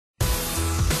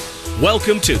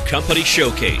Welcome to Company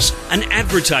Showcase, an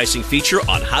advertising feature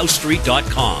on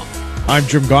HowStreet.com. I'm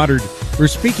Jim Goddard. We're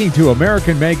speaking to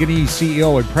American Manganese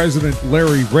CEO and President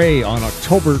Larry Reaugh on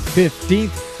October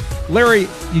 15th. Larry,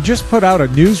 you just put out a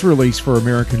news release for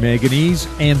American Manganese,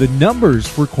 and the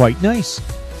numbers were quite nice.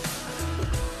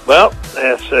 Well,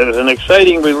 yes, it was an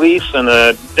exciting release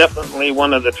and definitely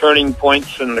one of the turning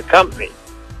points in the company.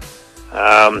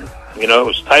 It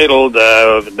was titled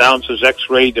Announces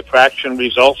X-ray Diffraction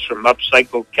Results from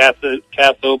Upcycled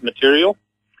Cathode Material.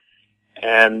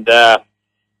 And the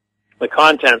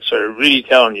contents are really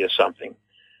telling you something.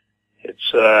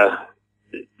 It's the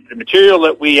material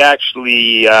that we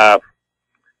actually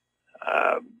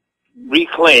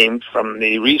reclaimed from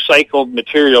the recycled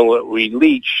material that we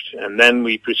leached, and then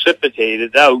we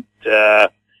precipitated out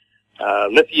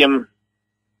lithium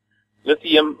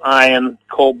ion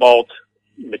cobalt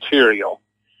material,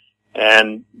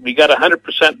 and we got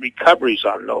 100% recoveries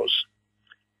on those.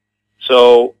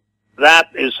 So that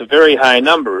is a very high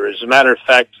number. As a matter of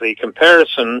fact, the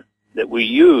comparison that we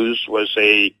used was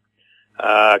a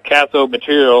cathode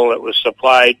material that was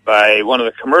supplied by one of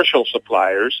the commercial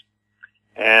suppliers,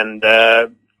 and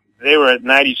they were at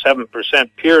 97%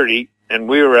 purity, and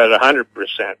we were at 100%.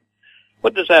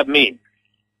 What does that mean?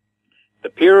 The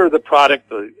purer the product,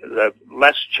 the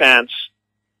less chance,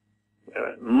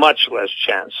 much less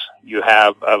chance you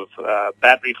have of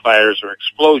battery fires or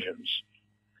explosions.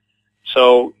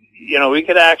 So, we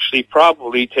could actually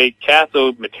probably take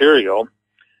cathode material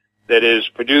that is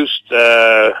produced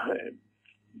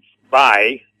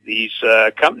by these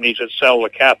companies that sell the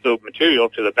cathode material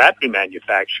to the battery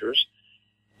manufacturers,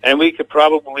 and we could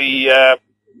probably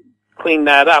clean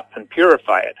that up and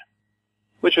purify it,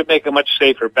 which would make a much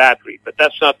safer battery. But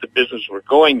that's not the business we're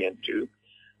going into.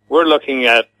 We're looking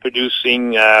at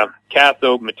producing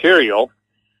cathode material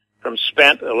from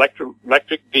spent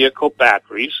electric vehicle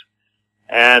batteries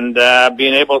and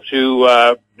being able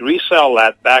to resell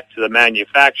that back to the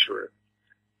manufacturer.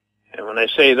 And when I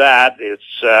say that,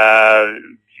 it's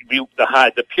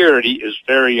the purity is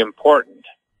very important.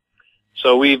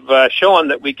 So we've shown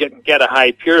that we can get a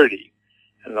high purity.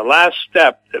 And the last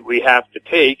step that we have to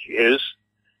take is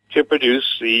to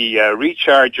produce the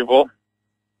rechargeable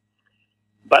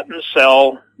button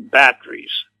cell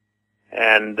batteries.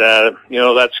 And,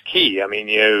 that's key. I mean,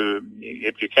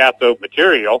 if your cathode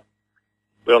material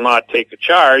will not take a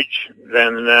charge,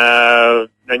 then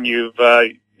you've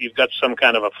got some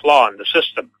kind of a flaw in the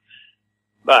system.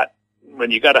 But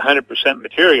when you got 100%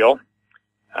 material,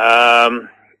 I'm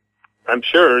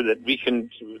sure that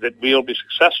we'll be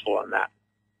successful on that.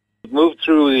 We've moved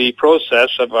through the process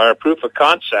of our proof of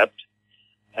concept,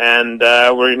 and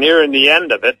we're nearing the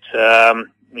end of it.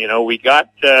 We got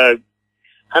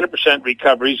 100%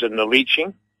 recoveries in the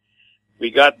leaching.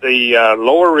 We got the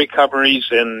lower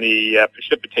recoveries in the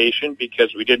precipitation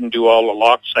because we didn't do all the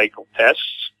lock cycle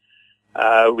tests.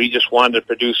 We just wanted to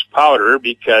produce powder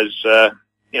because,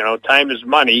 time is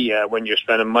money when you're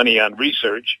spending money on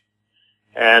research.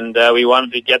 And we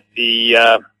wanted to get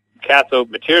the cathode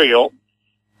material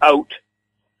out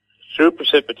through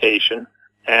precipitation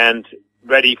and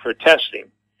ready for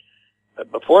testing.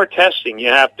 But before testing, you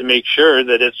have to make sure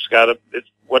that it's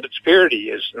what its purity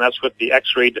is, and that's what the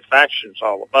X-ray diffraction is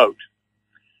all about.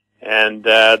 And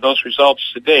those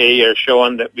results today are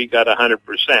showing that we got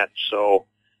 100%. So,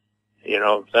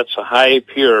 that's a high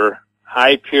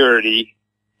purity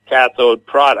cathode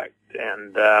product.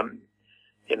 And,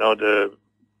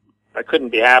 I couldn't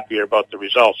be happier about the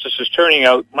results. This is turning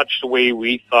out much the way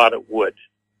we thought it would.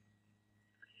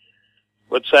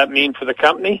 What's that mean for the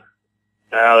company?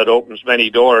 It opens many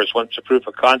doors once the proof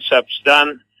of concept's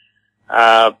done.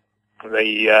 The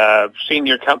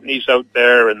senior companies out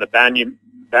there in the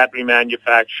battery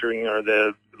manufacturing or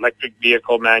the electric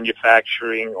vehicle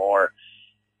manufacturing or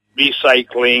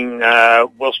recycling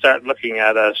will start looking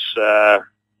at us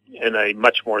in a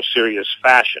much more serious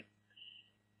fashion.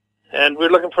 And we're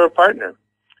looking for a partner,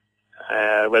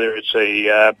 whether it's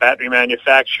a battery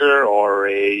manufacturer or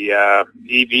a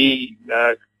EV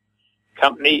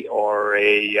company or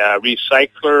a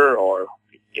recycler, or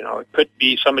it could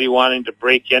be somebody wanting to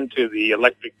break into the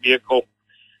electric vehicle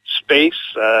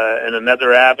space in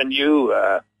another avenue.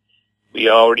 We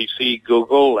already see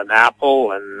Google and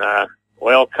Apple and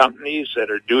oil companies that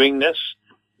are doing this.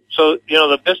 So,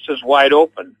 the business is wide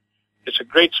open. It's a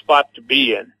great spot to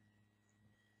be in.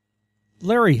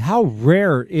 Larry, how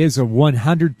rare is a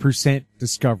 100%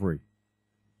 discovery?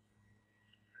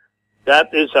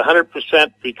 That is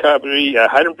 100% recovery,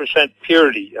 100%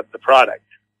 purity of the product,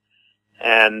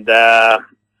 and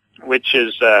which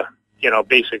is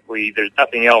basically there's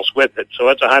nothing else with it. So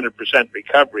it's 100%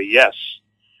 recovery, yes.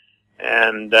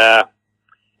 And,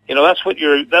 that's what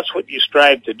you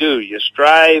strive to do. You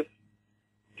strive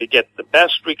to get the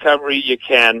best recovery you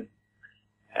can,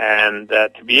 and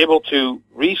to be able to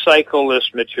recycle this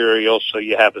material so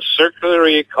you have a circular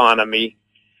economy,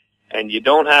 and you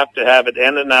don't have to have it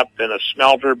ending up in a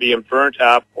smelter being burnt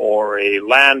up or a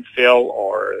landfill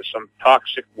or some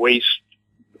toxic waste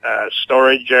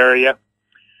storage area.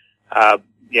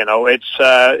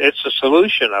 It's a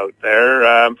solution out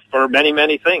there for many,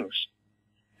 many things.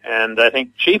 And I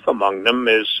think chief among them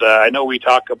is, I know we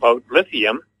talk about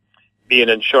lithium being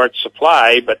in short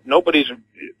supply, but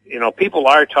people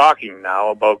are talking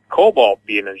now about cobalt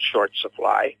being in short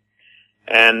supply.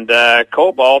 And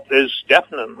cobalt is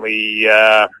definitely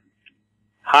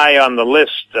high on the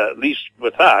list, at least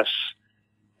with us,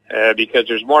 because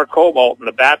there's more cobalt in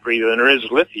the battery than there is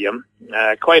lithium,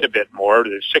 quite a bit more.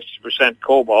 There's 60%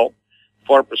 cobalt,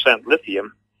 4%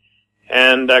 lithium.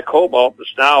 And cobalt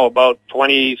is now about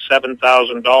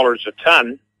 $27,000 a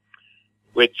ton,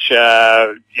 which,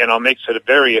 makes it a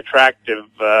very attractive,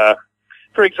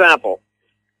 for example,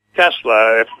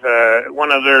 Tesla, if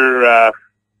one of their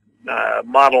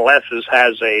Model S's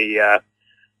has a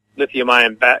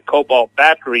lithium-ion cobalt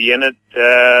battery in it,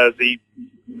 the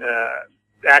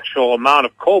actual amount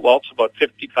of cobalt is about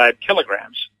 55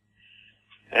 kilograms.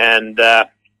 And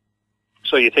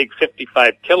so you take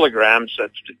 55 kilograms,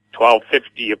 that's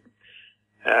 $12.50,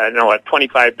 at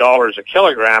 $25 a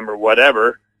kilogram or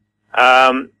whatever.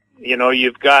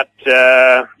 You've got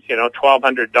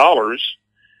 $1,200,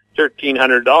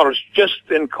 $1,300 just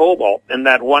in cobalt in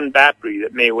that one battery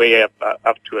that may weigh up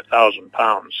to 1,000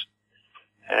 pounds.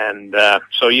 And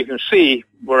so you can see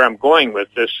where I'm going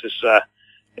with this is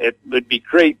it would be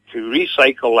great to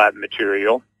recycle that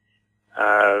material.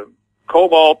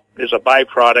 Cobalt is a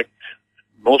byproduct.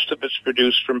 Most of it's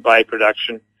produced from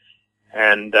by-production,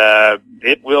 and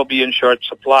it will be in short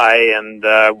supply, and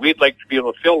we'd like to be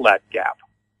able to fill that gap.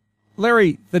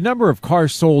 Larry, the number of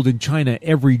cars sold in China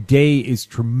every day is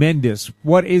tremendous.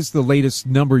 What is the latest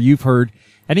number you've heard?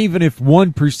 And even if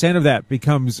 1% of that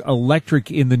becomes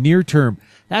electric in the near term,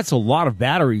 that's a lot of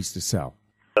batteries to sell.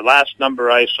 The last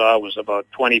number I saw was about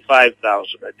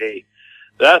 25,000 a day.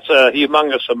 That's a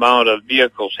humongous amount of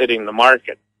vehicles hitting the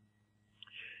market.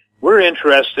 We're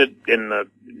interested in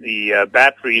the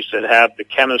batteries that have the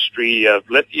chemistry of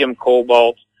lithium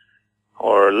cobalt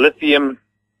or lithium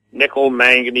nickel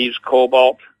manganese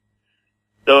cobalt,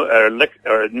 or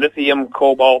lithium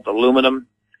cobalt aluminum.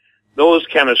 Those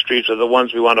chemistries are the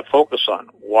ones we want to focus on.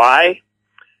 Why?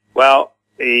 Well,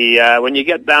 when you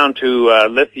get down to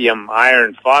lithium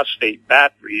iron phosphate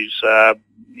batteries, the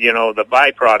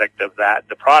byproduct of that,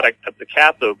 the product of the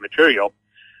cathode material,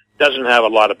 doesn't have a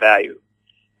lot of value.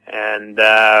 And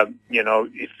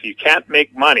if you can't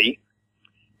make money,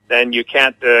 then you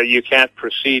can't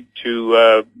proceed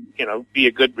to be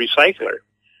a good recycler.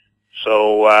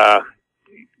 So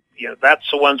that's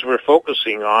the ones we're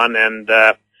focusing on, and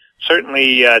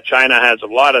certainly China has a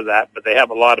lot of that, but they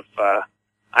have a lot of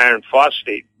iron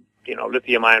phosphate,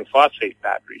 lithium iron phosphate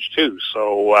batteries too.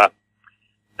 So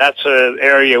that's an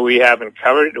area we haven't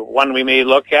covered. One we may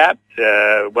look at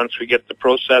once we get the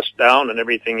process down and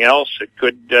everything else. It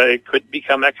could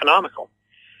become economical.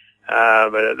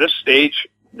 But at this stage,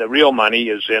 the real money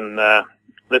is in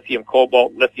lithium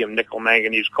cobalt, lithium nickel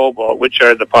manganese cobalt, which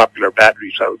are the popular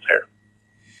batteries out there.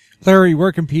 Larry,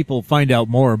 where can people find out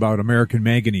more about American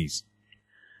Manganese?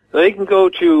 They can go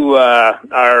to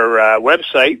our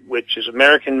website, which is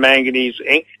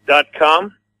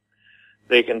AmericanManganeseInc.com.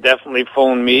 They can definitely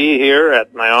phone me here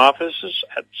at my offices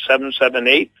at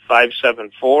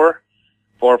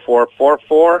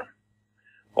 778-574-4444,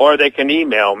 or they can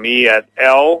email me at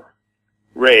Reaugh,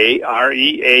 Reaugh,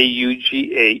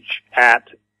 at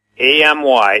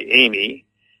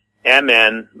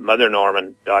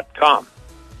amymothernorman.com.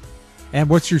 And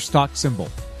what's your stock symbol?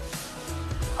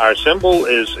 Our symbol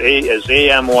is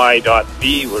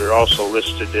AMY.B. We're also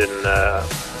listed in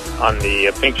on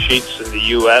the pink sheets in the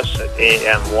U.S. at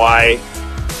AMYZF,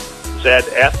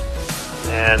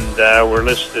 and we're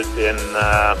listed in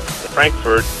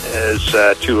Frankfurt as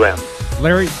 2M.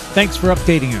 Larry, thanks for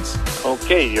updating us.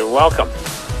 Okay, you're welcome.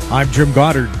 I'm Jim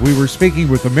Goddard. We were speaking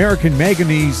with American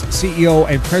Manganese CEO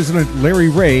and President Larry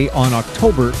Reaugh on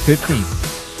October 15th.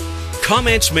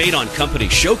 Comments made on Company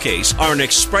Showcase are an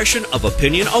expression of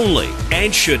opinion only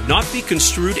and should not be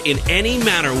construed in any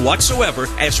manner whatsoever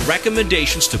as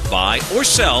recommendations to buy or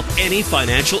sell any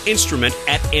financial instrument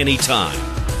at any time.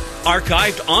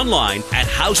 Archived online at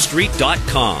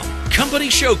howstreet.com. Company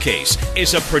Showcase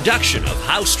is a production of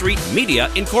House Street Media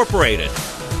Incorporated.